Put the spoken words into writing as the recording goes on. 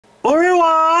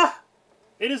Oriwa!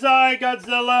 It is I,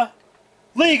 Godzilla,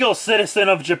 legal citizen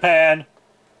of Japan,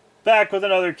 back with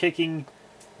another kicking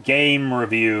game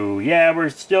review. Yeah, we're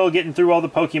still getting through all the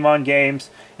Pokemon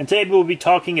games, and today we'll be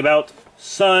talking about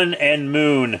Sun and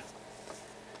Moon.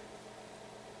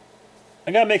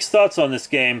 I got mixed thoughts on this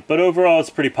game, but overall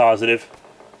it's pretty positive.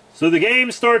 So the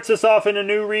game starts us off in a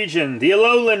new region, the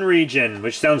Alolan region,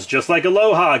 which sounds just like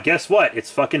Aloha. Guess what?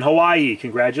 It's fucking Hawaii.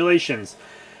 Congratulations.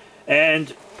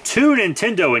 And to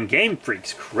Nintendo and Game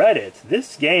Freak's credit,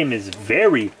 this game is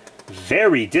very,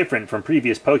 very different from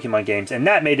previous Pokemon games, and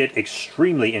that made it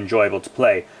extremely enjoyable to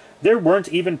play. There weren't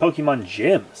even Pokemon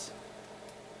gyms.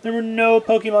 There were no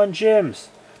Pokemon gyms.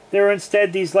 There were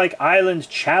instead these, like, island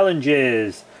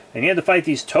challenges, and you had to fight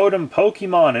these totem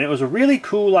Pokemon, and it was a really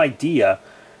cool idea,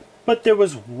 but there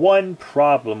was one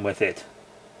problem with it.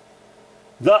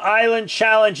 The island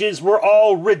challenges were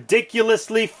all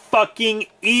ridiculously fucking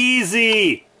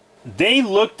easy! They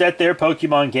looked at their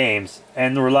Pokemon games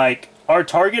and were like, our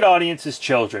target audience is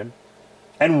children,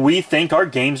 and we think our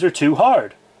games are too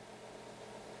hard.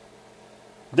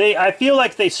 I feel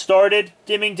like they started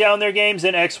dimming down their games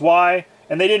in XY,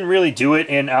 and they didn't really do it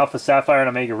in Alpha Sapphire and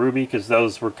Omega Ruby, because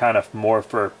those were kind of more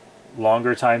for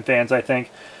longer time fans, I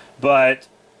think. But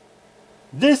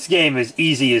this game is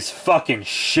easy as fucking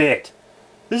shit.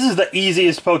 This is the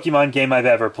easiest Pokemon game I've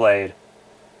ever played.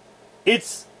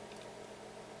 It's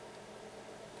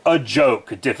a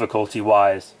joke,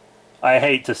 difficulty-wise. I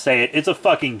hate to say it, it's a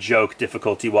fucking joke,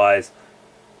 difficulty-wise.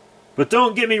 But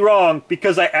don't get me wrong,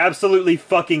 because I absolutely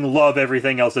fucking love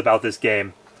everything else about this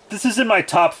game. This is in my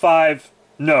top 5,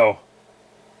 no,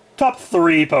 top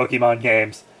 3 Pokemon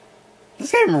games.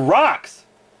 This game rocks!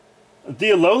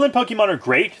 The Alolan Pokemon are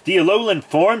great, the Alolan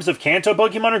forms of Kanto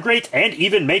Pokemon are great, and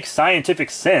even make scientific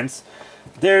sense.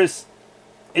 It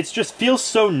just feels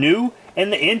so new,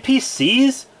 and the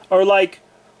NPCs are like,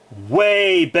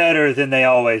 way better than they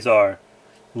always are.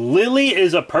 Lily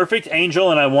is a perfect angel,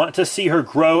 and I want to see her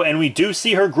grow, and we do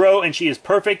see her grow, and she is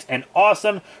perfect and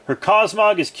awesome. Her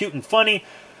Cosmog is cute and funny.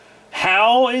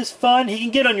 Hal is fun. He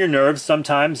can get on your nerves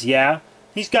sometimes, yeah.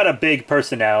 He's got a big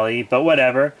personality, but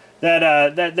whatever.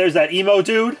 There's that emo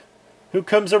dude who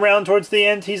comes around towards the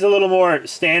end. He's a little more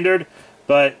standard,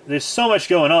 but there's so much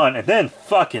going on. And then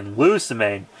fucking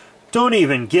Lucamane. Don't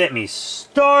even get me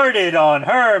started on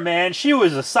her, man. She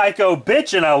was a psycho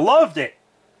bitch and I loved it.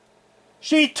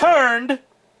 She turned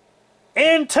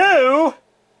into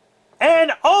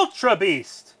an Ultra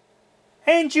Beast.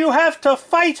 And you have to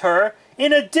fight her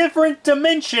in a different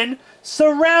dimension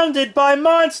surrounded by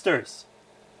monsters.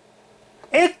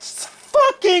 It's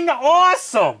fucking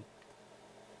awesome.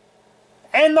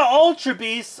 And the Ultra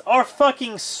Beasts are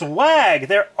fucking swag.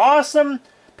 They're awesome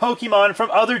Pokemon from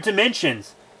other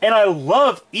dimensions. And I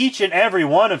love each and every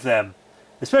one of them.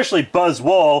 Especially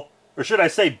Buzzwole. Or should I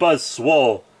say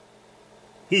Buzzswole.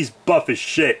 He's buff as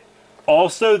shit.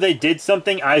 Also, they did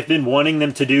something I've been wanting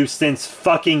them to do since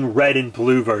fucking Red and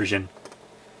Blue version.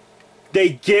 They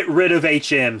get rid of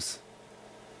HMs.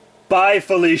 Bye,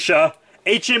 Felicia.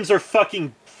 HMs are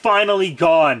fucking finally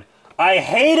gone. I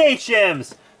hate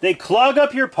HMs. They clog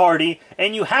up your party,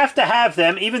 and you have to have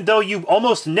them even though you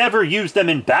almost never use them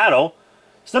in battle.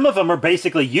 Some of them are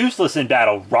basically useless in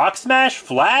battle. Rock Smash,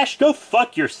 Flash, go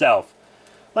fuck yourself.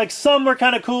 Like, some were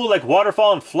kind of cool, like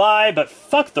Waterfall and Fly, but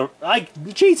fuck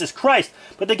Jesus Christ.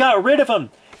 But they got rid of them,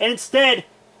 and instead,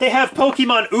 they have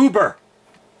Pokemon Uber.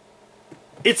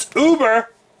 It's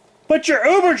Uber, but your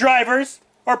Uber drivers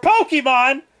are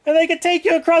Pokemon, and they can take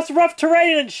you across rough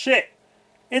terrain and shit.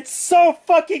 It's so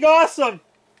fucking awesome.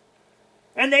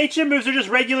 And the HM moves are just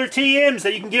regular TMs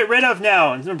that you can get rid of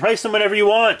now, and replace them whenever you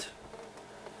want.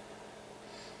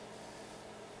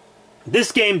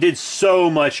 This game did so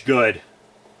much good.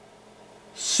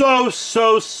 So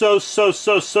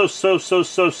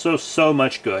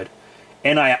much good.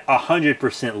 And I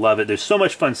 100% love it. There's so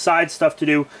much fun side stuff to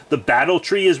do. The battle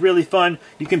tree is really fun.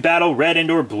 You can battle red and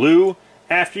or blue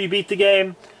after you beat the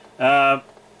game. I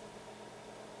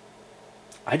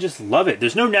just love it.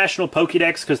 There's no National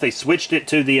Pokédex because they switched it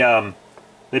to the,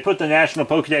 they put the National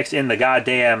Pokédex in the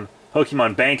goddamn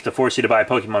Pokemon Bank to force you to buy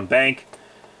Pokemon Bank.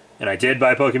 And I did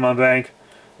buy Pokemon Bank.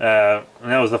 And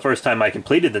that was the first time I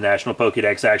completed the National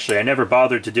Pokédex, actually. I never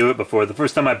bothered to do it before. The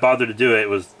first time I bothered to do it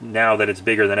was now that it's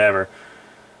bigger than ever.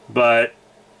 But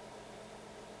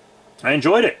I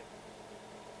enjoyed it.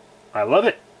 I love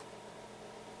it.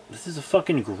 This is a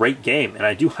fucking great game, and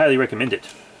I do highly recommend it.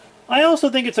 I also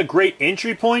think it's a great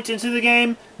entry point into the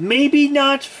game. Maybe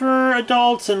not for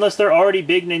adults, unless they're already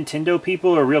big Nintendo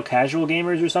people or real casual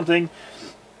gamers or something.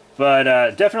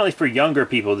 But definitely for younger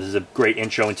people, this is a great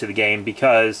intro into the game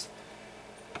because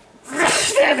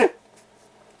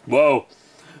Whoa.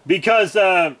 Because,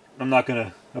 I'm not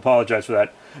gonna apologize for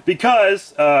that.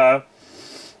 Because,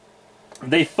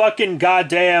 they fucking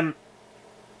goddamn...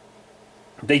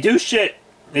 They do shit.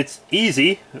 It's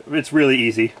easy. It's really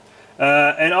easy.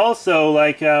 And also,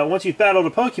 like, once you've battled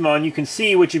a Pokemon, you can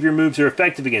see which of your moves are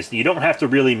effective against it. You don't have to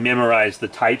really memorize the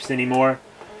types anymore.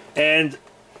 And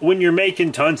when you're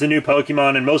making tons of new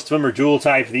Pokemon, and most of them are dual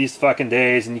type these fucking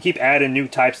days, and you keep adding new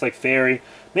types like Fairy,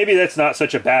 maybe that's not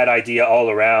such a bad idea all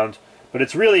around. But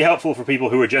it's really helpful for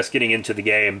people who are just getting into the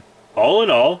game. All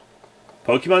in all,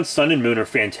 Pokemon Sun and Moon are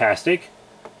fantastic.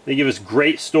 They give us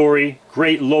great story,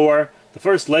 great lore. The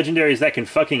first legendaries that can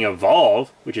fucking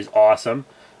evolve, which is awesome.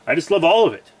 I just love all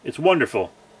of it. It's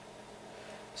wonderful.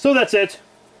 So that's it.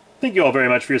 Thank you all very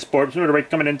much for your support. Remember to rate,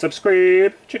 comment, and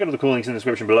subscribe. Check out all the cool links in the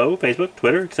description below. Facebook,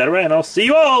 Twitter, etc. And I'll see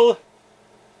you all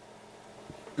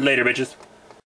later, bitches.